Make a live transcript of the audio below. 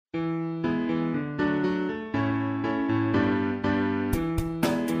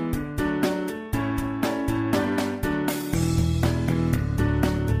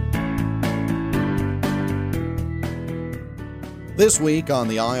This week on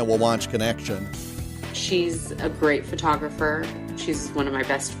the IowaWatch Connection. She's a great photographer. She's one of my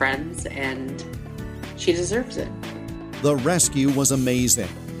best friends, and she deserves it. The rescue was amazing.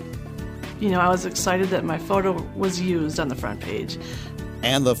 I was excited that my photo was used on the front page.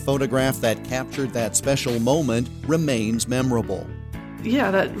 And the photograph that captured that special moment remains memorable.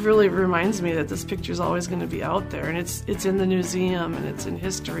 Yeah, that really reminds me that this picture is always going to be out there, and it's in the museum, and it's in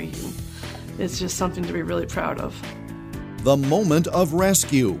history, and it's just something to be really proud of. The moment of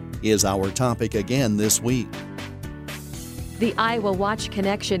rescue is our topic again this week. The IowaWatch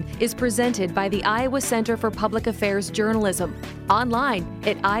Connection is presented by the Iowa Center for Public Affairs Journalism, online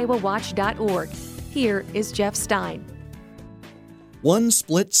at iowawatch.org. Here is Jeff Stein. One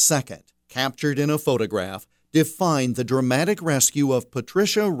split second, captured in a photograph, defined the dramatic rescue of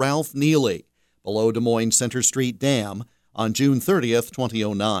Patricia Ralph Neely below Des Moines Center Street Dam on June 30th,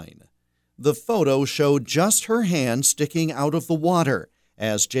 2009. The photo showed just her hand sticking out of the water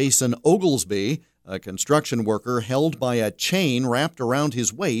as Jason Oglesby, a construction worker held by a chain wrapped around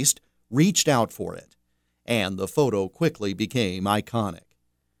his waist, reached out for it. And the photo quickly became iconic.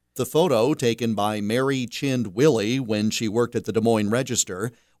 The photo, taken by Mary Chind Willie when she worked at the Des Moines Register,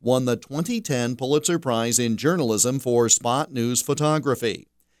 won the 2010 Pulitzer Prize in Journalism for spot news photography.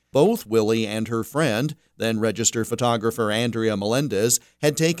 Both Willie and her friend, then Register photographer Andrea Melendez,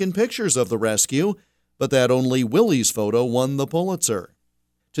 had taken pictures of the rescue, but that only Willie's photo won the Pulitzer.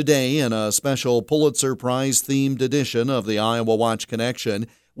 Today, in a special Pulitzer Prize-themed edition of the IowaWatch Connection,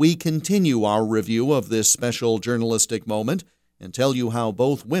 we continue our review of this special journalistic moment and tell you how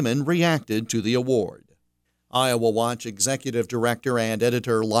both women reacted to the award. IowaWatch Executive Director and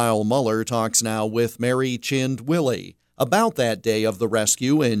Editor Lyle Muller talks now with Mary Chind Willie about that day of the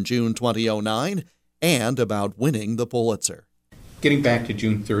rescue in June 2009 and about winning the Pulitzer. Getting back to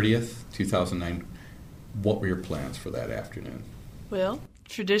June 30th, 2009, what were your plans for that afternoon? Well,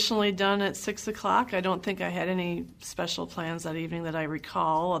 traditionally done at 6 o'clock. I don't think I had any special plans that evening that I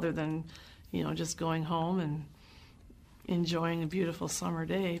recall other than, just going home and enjoying a beautiful summer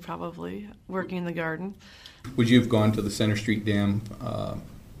day, probably, working in the garden. Would you have gone to the Center Street Dam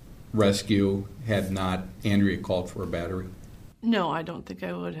rescue had not Andrea called for a battery? No, I don't think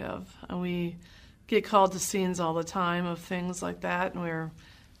I would have. We get called to scenes all the time of things like that, and we're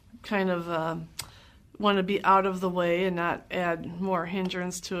kind of want to be out of the way and not add more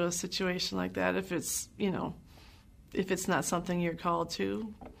hindrance to a situation like that if it's, if it's not something you're called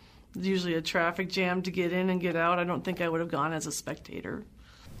to. Usually a traffic jam to get in and get out. I don't think I would have gone as a spectator.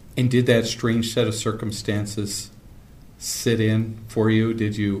 And did that strange set of circumstances sit in for you?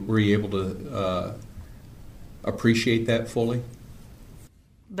 Were you able to appreciate that fully?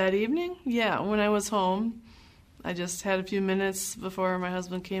 That evening? Yeah, when I was home. I just had a few minutes before my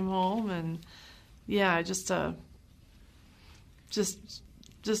husband came home, and yeah, I just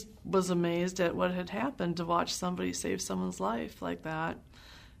was amazed at what had happened to watch somebody save someone's life like that.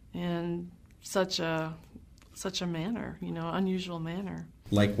 In such a manner, unusual manner.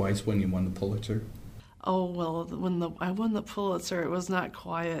 Likewise, when you won the Pulitzer? Oh, well, when I won the Pulitzer, it was not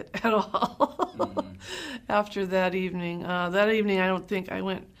quiet at all. Mm-hmm. After that evening, I don't think I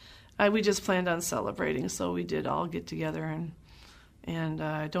went. We just planned on celebrating, so we did all get together, and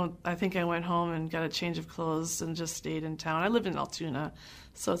I think I went home and got a change of clothes and just stayed in town. I live in Altoona,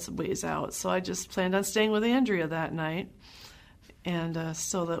 so it's a ways out. So I just planned on staying with Andrea that night. And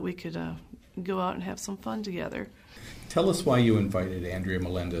so that we could go out and have some fun together. Tell us why you invited Andrea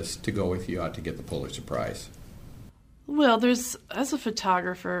Melendez to go with you out to get the Pulitzer Prize. Well, as a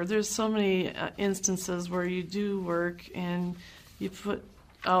photographer, there's so many instances where you do work and you put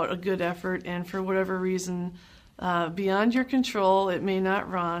out a good effort, and for whatever reason, beyond your control, it may not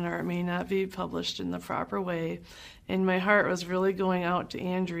run or it may not be published in the proper way. And my heart was really going out to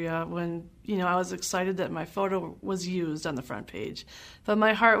Andrea when, I was excited that my photo was used on the front page. But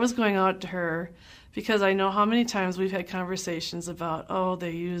my heart was going out to her because I know how many times we've had conversations about,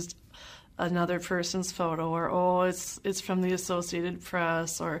 they used another person's photo, or, it's from the Associated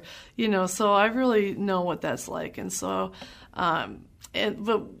Press, or, so I really know what that's like. And so, the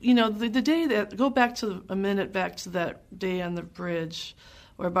day that, go back to a minute back to that day on the bridge,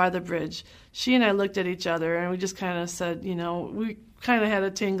 or by the bridge, she and I looked at each other and we just kind of said, we kind of had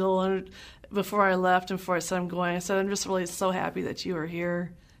a tingle. And before I left and before I said I said, I'm just really so happy that you are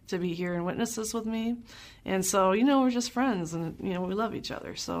here to be here and witness this with me. And so, we're just friends and, we love each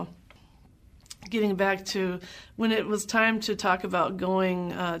other. So getting back to when it was time to talk about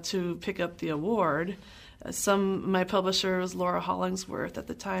going to pick up the award, my publisher was Laura Hollingsworth at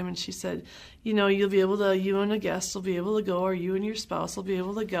the time, and she said, you'll be able to, you and a guest will be able to go, or you and your spouse will be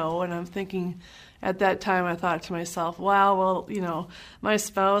able to go. And I'm thinking, at that time I thought to myself, wow, well, my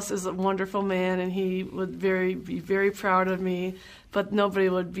spouse is a wonderful man and he would be very proud of me, but nobody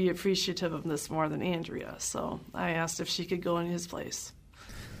would be appreciative of this more than Andrea. So I asked if she could go in his place.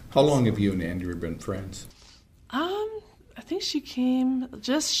 How long have you and Andrea been friends? I think she came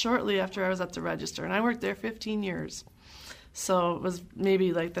just shortly after I was at the Register, and I worked there 15 years. So it was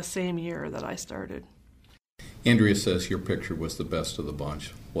maybe like the same year that I started. Andrea says your picture was the best of the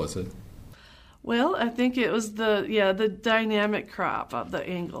bunch. Was it? Well, I think it was the dynamic crop of the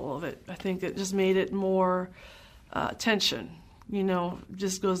angle of it. I think it just made it more tension.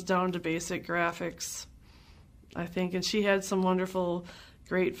 Just goes down to basic graphics, I think. And she had some wonderful,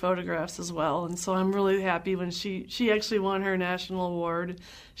 great photographs as well. And so I'm really happy when she actually won her national award.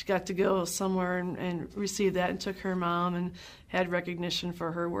 She got to go somewhere and receive that and took her mom and had recognition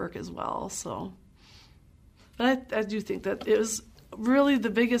for her work as well. So, but I do think that it was really the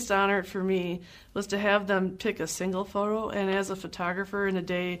biggest honor for me was to have them pick a single photo. And as a photographer in the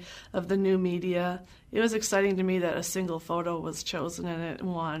day of the new media, it was exciting to me that a single photo was chosen and it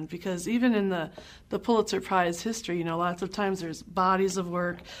won, because even in the Pulitzer Prize history, lots of times there's bodies of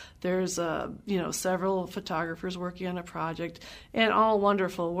work, there's several photographers working on a project, and all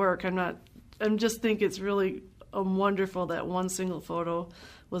wonderful work. I'm just think it's really wonderful that one single photo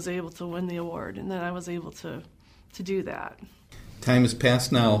was able to win the award, and that I was able to do that. Time has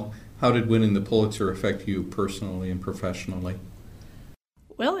passed now. How did winning the Pulitzer affect you personally and professionally?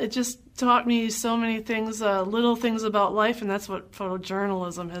 Well, it just taught me so many things, little things about life, and that's what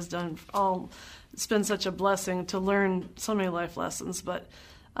photojournalism has done. It's been such a blessing to learn so many life lessons, but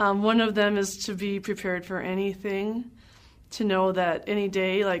one of them is to be prepared for anything, to know that any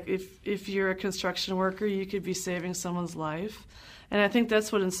day, like if you're a construction worker, you could be saving someone's life. And I think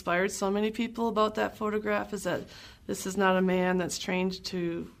that's what inspired so many people about that photograph, is that this is not a man that's trained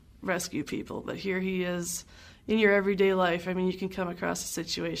to rescue people, but here he is in your everyday life. I mean, you can come across a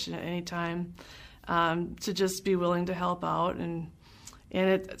situation at any time, to just be willing to help out. And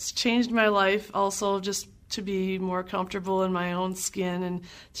it's changed my life also, just to be more comfortable in my own skin and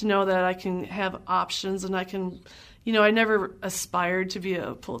to know that I can have options and I can, I never aspired to be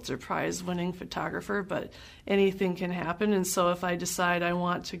a Pulitzer Prize-winning photographer, but anything can happen. And so if I decide I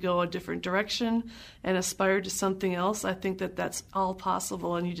want to go a different direction and aspire to something else, I think that that's all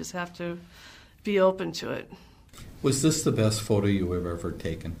possible, and you just have to be open to it. Was this the best photo you have ever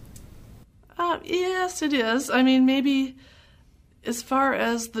taken? Yes, it is. I mean, maybe as far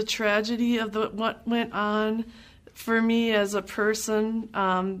as the tragedy of what went on for me as a person,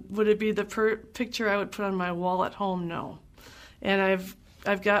 would it be the picture I would put on my wall at home? No. And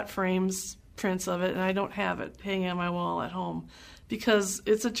I've got prints of it, and I don't have it hanging on my wall at home because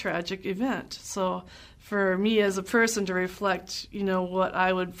it's a tragic event. So for me as a person to reflect, what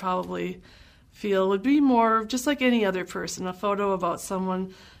I would probably feel would be more just like any other person, a photo about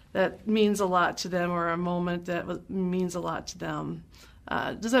someone that means a lot to them or a moment that means a lot to them.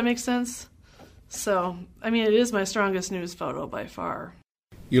 Does that make sense? So, I mean, it is my strongest news photo by far.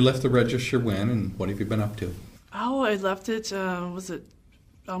 You left the Register when, and what have you been up to? Oh, I left it, is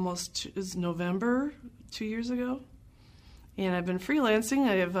November 2 years ago. And I've been freelancing.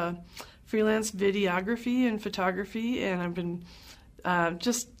 I have freelance videography and photography, and I've been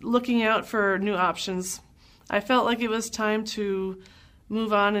just looking out for new options. I felt like it was time to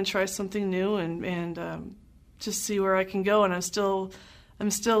move on and try something new and just see where I can go. And I'm still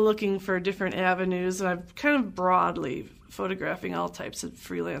looking for different avenues, and I'm kind of broadly photographing all types of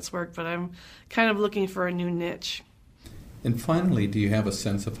freelance work, but I'm kind of looking for a new niche. And finally, do you have a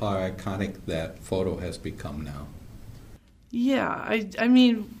sense of how iconic that photo has become now? Yeah, I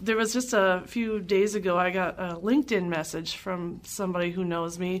mean, there was just a few days ago, I got a LinkedIn message from somebody who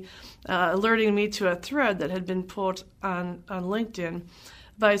knows me, alerting me to a thread that had been put on LinkedIn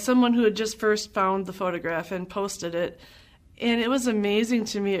by someone who had just first found the photograph and posted it. And it was amazing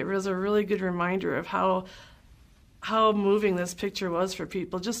to me. It was a really good reminder of how moving this picture was for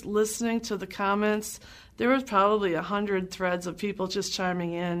people. Just listening to the comments, there was probably 100 threads of people just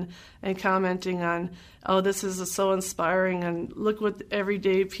chiming in and commenting on, oh, this is so inspiring, and look what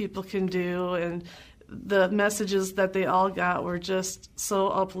everyday people can do. And the messages that they all got were just so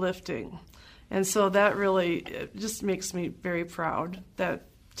uplifting. And so that really just makes me very proud to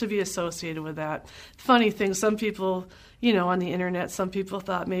be associated with that. Funny thing, some people, on the internet, some people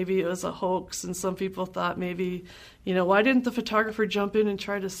thought maybe it was a hoax, and some people thought maybe, why didn't the photographer jump in and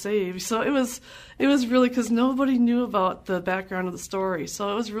try to save? So it was really because nobody knew about the background of the story.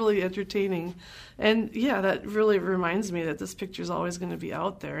 So it was really entertaining. And yeah, that really reminds me that this picture is always going to be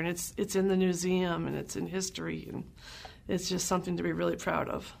out there, and it's in the museum, and it's in history, and it's just something to be really proud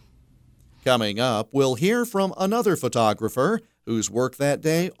of. Coming up, we'll hear from another photographer whose work that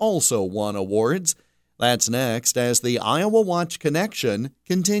day also won awards. That's next as the IowaWatch Connection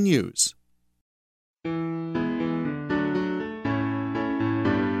continues.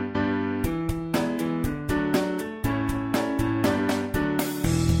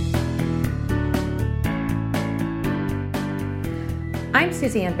 I'm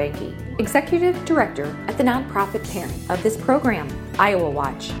Suzanne Banky, Executive Director at the nonprofit parent of this program,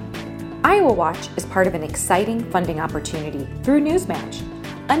 IowaWatch. IowaWatch is part of an exciting funding opportunity through Newsmatch,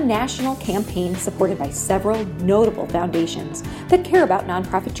 a national campaign supported by several notable foundations that care about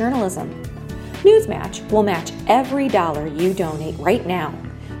nonprofit journalism. Newsmatch will match every dollar you donate right now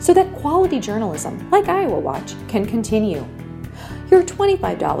so that quality journalism like IowaWatch can continue. Your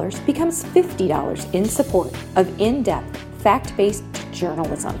 $25 becomes $50 in support of in-depth, fact-based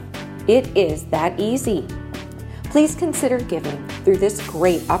journalism. It is that easy. Please consider giving through this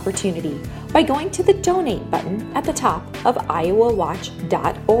great opportunity by going to the donate button at the top of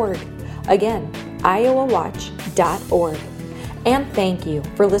iowawatch.org. Again, iowawatch.org. And thank you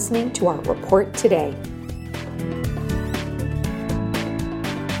for listening to our report today.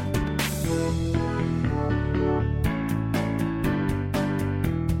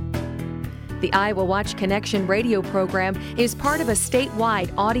 The IowaWatch Connection radio program is part of a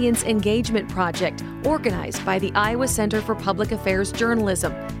statewide audience engagement project organized by the Iowa Center for Public Affairs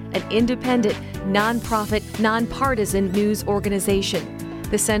Journalism, an independent, nonprofit, nonpartisan news organization.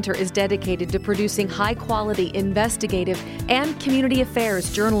 The center is dedicated to producing high-quality investigative and community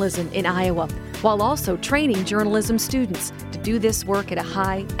affairs journalism in Iowa, while also training journalism students to do this work at a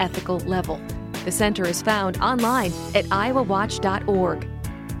high ethical level. The center is found online at iowawatch.org.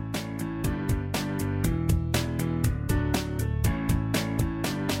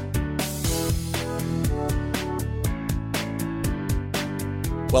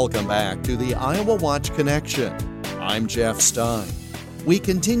 Welcome back to the IowaWatch Connection. I'm Jeff Stein. We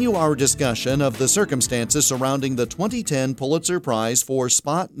continue our discussion of the circumstances surrounding the 2010 Pulitzer Prize for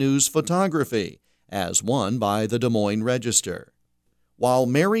Spot News Photography, as won by the Des Moines Register. While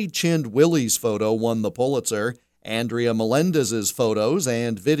Mary Chind Willie's photo won the Pulitzer, Andrea Melendez's photos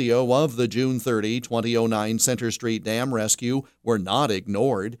and video of the June 30, 2009 Center Street Dam rescue were not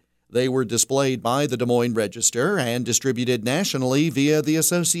ignored. They were displayed by the Des Moines Register and distributed nationally via the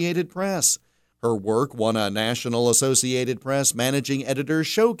Associated Press. Her work won a National Associated Press Managing Editor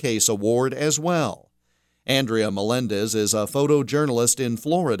Showcase Award as well. Andrea Melendez is a photojournalist in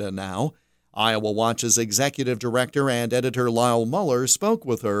Florida now. IowaWatch's executive director and editor Lyle Muller spoke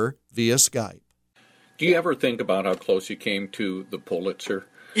with her via Skype. Do you ever think about how close you came to the Pulitzer?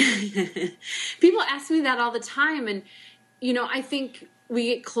 People ask me that all the time, and I think we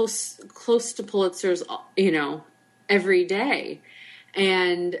get close to Pulitzers, every day.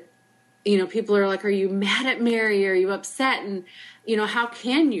 And, people are like, are you mad at Mary? Are you upset? And, how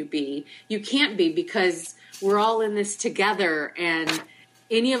can you be? You can't be, because we're all in this together, and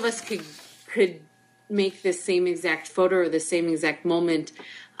any of us could make this same exact photo or the same exact moment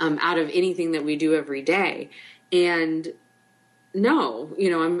out of anything that we do every day. And no,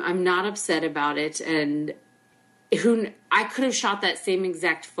 I'm not upset about it. And I could have shot that same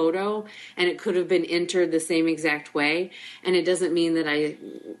exact photo and it could have been entered the same exact way. And it doesn't mean that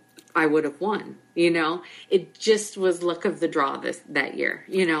I would have won, It just was luck of the draw that year,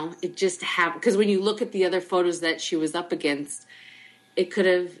 It just happened. Because when you look at the other photos that she was up against, it could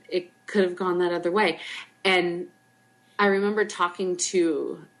have gone that other way. And I remember talking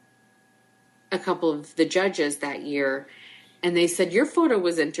to a couple of the judges that year, and they said, your photo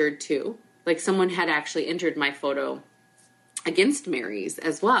was entered too. Like someone had actually entered my photo against Mary's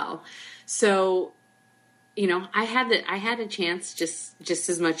as well. So, I had a chance just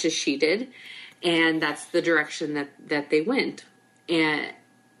as much as she did. And that's the direction that they went. And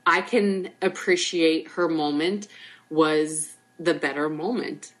I can appreciate her moment was the better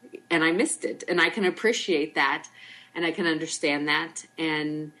moment. And I missed it. And I can appreciate that. And I can understand that.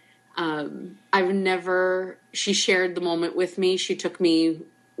 And she shared the moment with me. She took me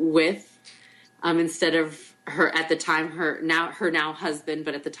with, instead of her at the time, her now husband,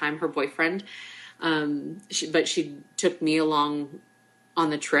 but at the time her boyfriend. She took me along on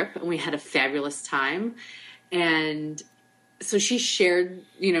the trip, and we had a fabulous time. And so she shared,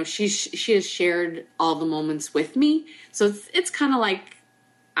 she has shared all the moments with me. So it's kind of like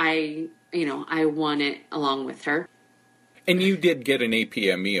I won it along with her. And you did get an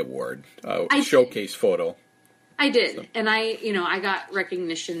APME award, showcase photo. I did, so. And I got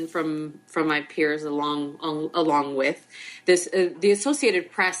recognition from my peers along with this. The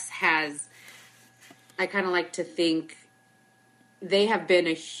Associated Press has, I kind of like to think, they have been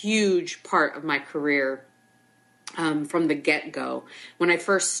a huge part of my career from the get-go. When I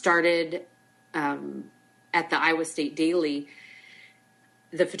first started at the Iowa State Daily,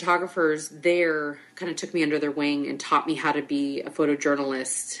 the photographers there kind of took me under their wing and taught me how to be a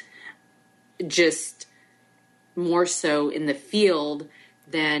photojournalist, just more so in the field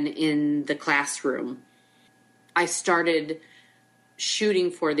than in the classroom. I started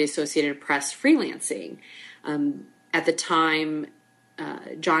shooting for the Associated Press freelancing. At the time,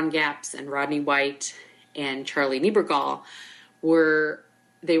 John Gapps and Rodney White and Charlie Niebergall were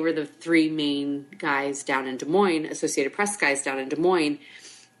the three main guys down in Des Moines, Associated Press guys down in Des Moines.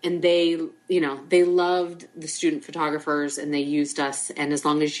 And they loved the student photographers, and they used us. And as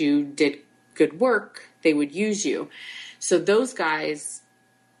long as you did good work, they would use you. So those guys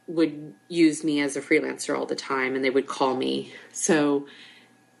would use me as a freelancer all the time, and they would call me. So,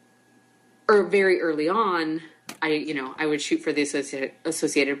 very early on, I would shoot for the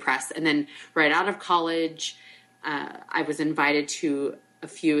Associated Press, and then right out of college, I was invited to a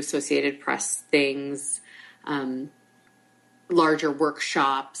few Associated Press things, larger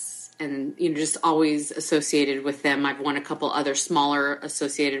workshops, and just always associated with them. I've won a couple other smaller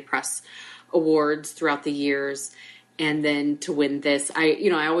Associated Press awards throughout the years, and then to win this, I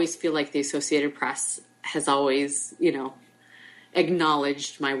always feel like the Associated Press has always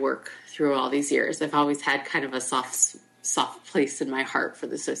acknowledged my work through all these years. I've always had kind of a soft place in my heart for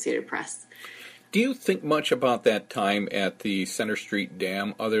the Associated Press. Do you think much about that time at the Center Street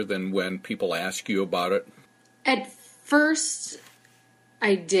Dam, other than when people ask you about it? At first,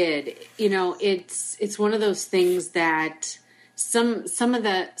 I did. It's one of those things that some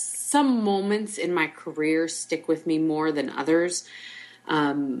moments in my career stick with me more than others.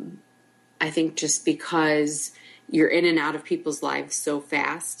 I think just because you're in and out of people's lives so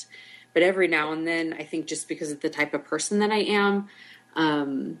fast. But every now and then, I think just because of the type of person that I am,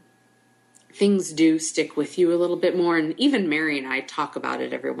 things do stick with you a little bit more. And even Mary and I talk about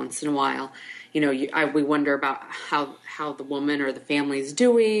it every once in a while. We wonder about how the woman or the family's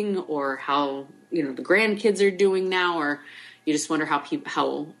doing, or how, the grandkids are doing now, or you just wonder how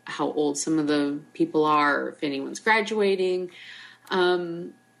old some of the people are, or if anyone's graduating. I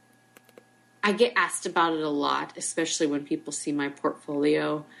get asked about it a lot, especially when people see my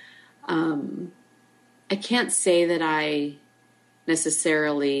portfolio. I can't say that I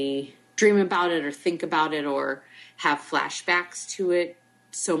necessarily dream about it or think about it or have flashbacks to it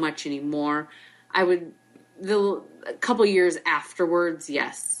so much anymore. A couple years afterwards,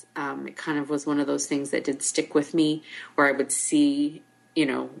 yes, it kind of was one of those things that did stick with me, where I would see,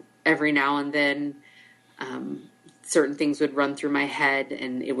 every now and then, certain things would run through my head,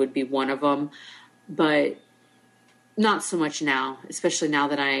 and it would be one of them, but not so much now, especially now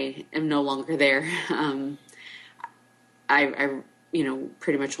that I am no longer there. I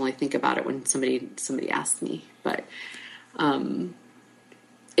pretty much only think about it when somebody asks me, but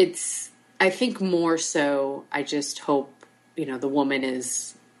I think more so, I just hope, the woman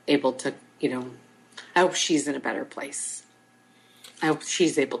is able to, I hope she's in a better place. I hope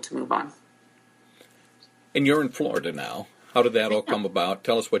she's able to move on. And you're in Florida now. How did that all come about?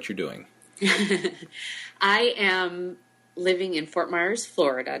 Tell us what you're doing. I am living in Fort Myers,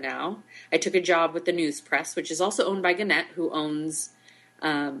 Florida now. I took a job with the News Press, which is also owned by Gannett, who owns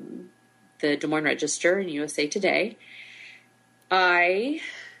the Des Moines Register and USA Today. I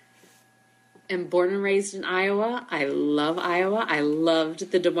am born and raised in Iowa. I love Iowa. I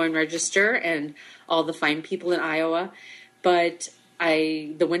loved the Des Moines Register and all the fine people in Iowa. But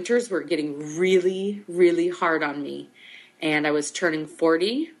the winters were getting really, really hard on me. And I was turning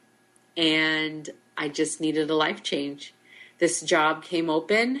 40, and I just needed a life change. This job came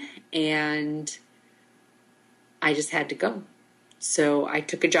open, and I just had to go. So I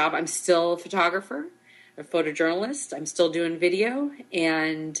took a job. I'm still a photographer, a photojournalist. I'm still doing video,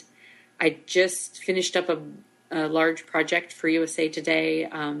 and I just finished up a large project for USA Today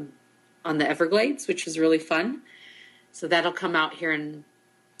on the Everglades, which was really fun. So that'll come out here in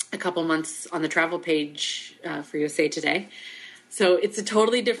a couple months on the travel page for USA Today. So it's a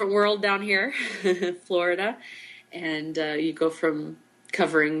totally different world down here, Florida. And you go from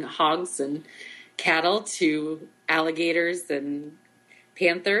covering hogs and cattle to alligators and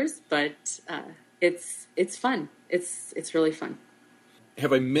panthers, but it's fun. It's really fun.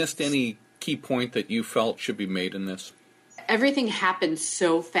 Have I missed any key point that you felt should be made in this? Everything happened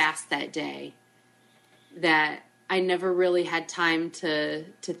so fast that day that I never really had time to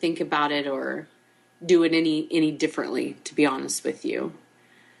think about it or do it any differently, to be honest with you.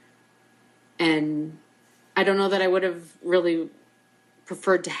 And I don't know that I would have really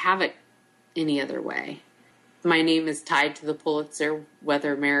preferred to have it any other way. my name is tied to the Pulitzer,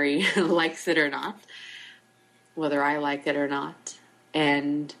 whether Mary likes it or not, whether I like it or not.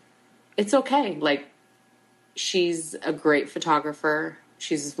 And it's okay. Like, she's a great photographer.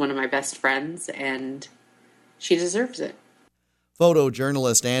 She's one of my best friends, and she deserves it.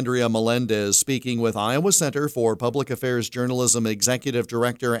 Photojournalist Andrea Melendez speaking with Iowa Center for Public Affairs Journalism Executive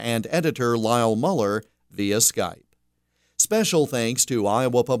Director and Editor Lyle Muller via Skype. Special thanks to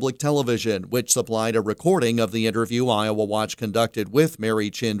Iowa Public Television, which supplied a recording of the interview IowaWatch conducted with Mary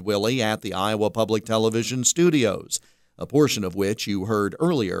Chind Willie at the Iowa Public Television studios, a portion of which you heard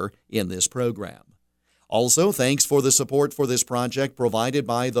earlier in this program. Also, thanks for the support for this project provided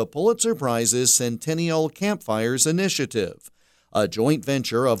by the Pulitzer Prize's Centennial Campfires Initiative, a joint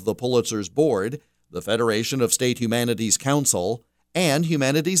venture of the Pulitzer's Board, the Federation of State Humanities Council, and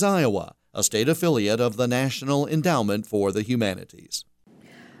Humanities Iowa, a state affiliate of the National Endowment for the Humanities.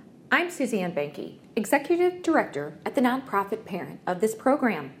 I'm Suzanne Banky, Executive Director at the nonprofit parent of this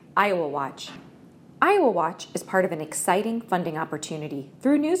program, IowaWatch. IowaWatch is part of an exciting funding opportunity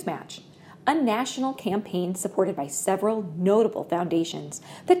through Newsmatch, a national campaign supported by several notable foundations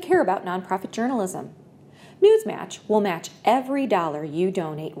that care about nonprofit journalism. Newsmatch will match every dollar you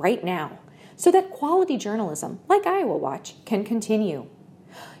donate right now so that quality journalism like IowaWatch can continue.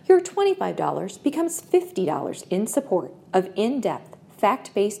 Your $25 becomes $50 in support of in-depth,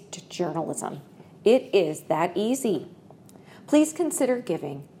 fact-based journalism. It is that easy. Please consider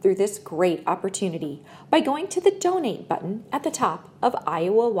giving through this great opportunity by going to the donate button at the top of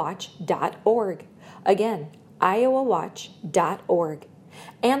iowawatch.org. Again, iowawatch.org.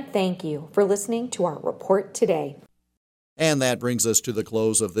 And thank you for listening to our report today. And that brings us to the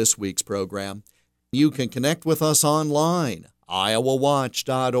close of this week's program. You can connect with us online,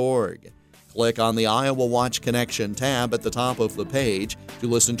 iowawatch.org. Click on the Iowa Watch Connection tab at the top of the page to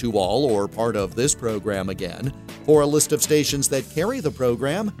listen to all or part of this program again, for a list of stations that carry the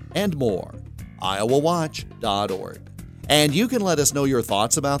program, and more. iowawatch.org. And you can let us know your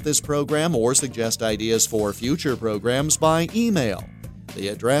thoughts about this program or suggest ideas for future programs by email. The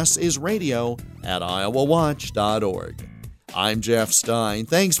address is radio@iowawatch.org. I'm Jeff Stein.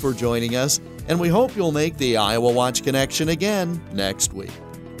 Thanks for joining us, and we hope you'll make the Iowa Watch Connection again next week.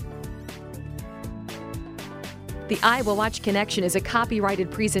 The Iowa Watch Connection is a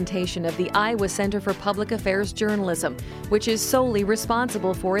copyrighted presentation of the Iowa Center for Public Affairs Journalism, which is solely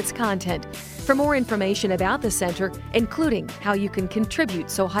responsible for its content. For more information about the center, including how you can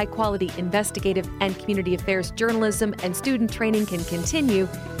contribute so high-quality investigative and community affairs journalism and student training can continue,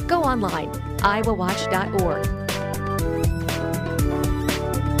 go online, iowawatch.org.